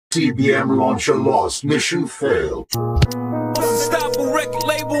TBM launcher lost. Mission failed. Most unstoppable record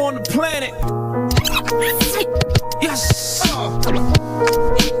label on the planet. Yes.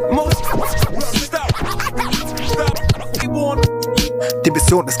 Most unstoppable label on the Die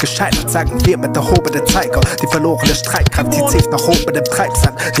Mission ist gescheitert, sagen wir mit erhobenem Zeiger. Die verlorene Streitkraft, die zieht nach oben im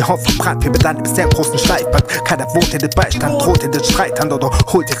Treibsand. Die Haut verbrannt wie mit einem sehr großen Schleifband. Keiner wohnt in den Beistand, droht in den Streithand oder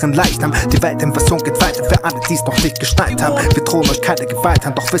holt ihren Leichnam. Die Weltinvasion geht weiter für alle, die es noch nicht geschneit haben. Wir drohen euch keine Gewalt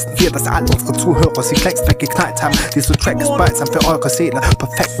an, doch wissen wir, dass all unsere Zuhörer sie längst weggeknallt haben. Dieser Track ist balsam für eure Seele,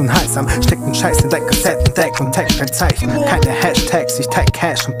 perfekt und heilsam. Steckt den Scheiß in dein Kassettendeck und taggt kein Zeichen. Keine Hashtags, ich tag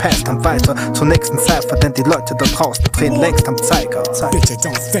Cash und pass dann weiter zur nächsten Cypher, denn die Leute da draußen drehen längst am Zeiger. Bitch, I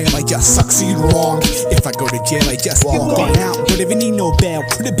don't fail, I just succeed wrong. If I go to jail, I just get bought out. Don't even need no bail,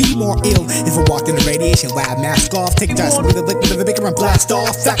 could it be more ill? If I walked in a radiation lab, mask off, take dice with a liquid of the bigger and blast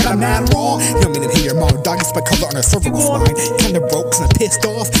off. Fact, I'm mad wrong. You don't mean to hear your mom dog, it's my color on her cervical spine. Kinda broke, and I'm pissed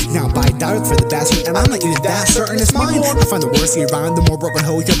off. Now I'm buying dollars for the bastard, and I'm not even that certain it's mine. I find the worse you rhyme, the more broken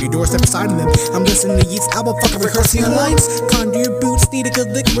hoes you have your doorstep beside them. I'm listening to Yeats album, fucking rehearsing on lines. Conjure your boots, need a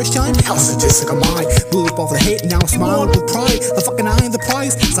good licorice shine. How's it just like a mine? Blew up all the hate, now I'm smiling with pride. The fucking eye and the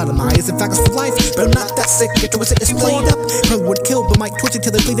prize. Inside of my eyes, in fact, it's for life. But I'm not that sick, get to it, it's played up. Probably would kill, but might twitch it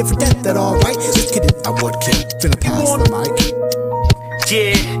till they bleed it for death. That alright? Just kidding, I would kill. Finna pass the mic.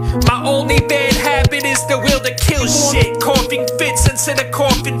 Yeah, my only bad habit is the will to kill shit. Coughing fits instead of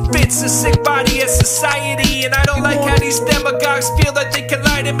coughing fits. A sick body as society. And I don't like how these demagogues feel that they can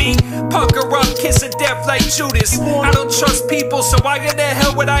lie to me. Pucker up, kiss of death like Judas. I don't trust people, so why in the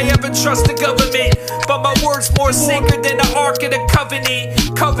hell would I ever trust the government? But my word's more sacred than the Ark of the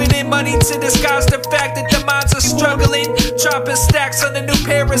Covenant. Covenant money to disguise the fact that the minds are struggling. Dropping stacks on a new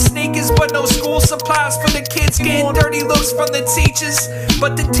pair of sneakers, but no school supplies for the kids. Getting dirty looks from the teachers.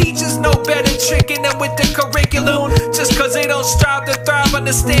 But the teachers know better, tricking them with the curriculum. Just cause they don't strive to thrive on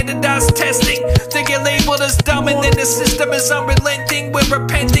the standardized testing. They get labeled as dumb and then the system is unrelenting. We're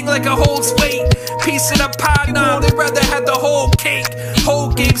repenting like a holds weight. Piece of the pie, nah, they'd rather have the whole cake.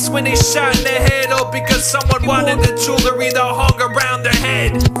 Whole gapes when they shot in the head, all because someone wanted the jewelry that hung around their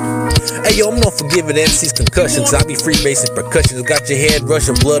head. Hey yo, I'm not forgiving MC's concussions. I be freebasing percussions. Got your head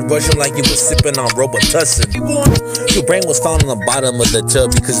rushing, blood rushing like you was sipping on Robitussin. Your brain was found on the bottom of the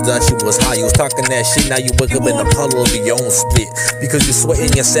tub because you thought you was high. You was talking that shit, now you wake up in a puddle of your own spit. Because you're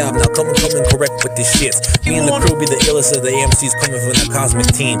sweating yourself, now come correct with this shit. Me and the crew be the illest of the MCs coming from the cosmic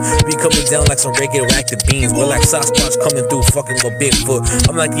team. We coming down like some radioactive beans. We're like Sasquatch coming through fucking with Bigfoot.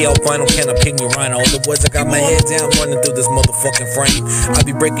 I'm like the albino can of pygmy rhino. All the words I got my head down running through this motherfucking frame. I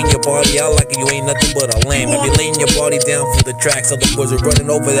be breaking your body out like you ain't nothing but a lame. I be laying your body down for the tracks. Other boys are running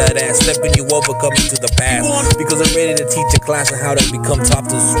over that ass, stepping you over, coming to the past. Because I'm ready to teach a class on how to become top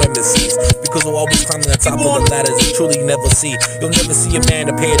to supremacies. Because we're always climbing the top of the ladders and truly never see. You'll never see a man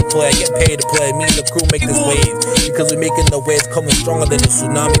to pay to play. I get paid to play. Me and the crew make this wave. Because we're making the waves coming stronger than a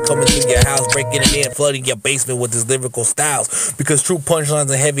tsunami coming through your house, breaking it in, flooding your basement with his lyrical styles. Because true punchlines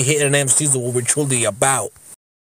and heavy hitting MCs are what we're truly about.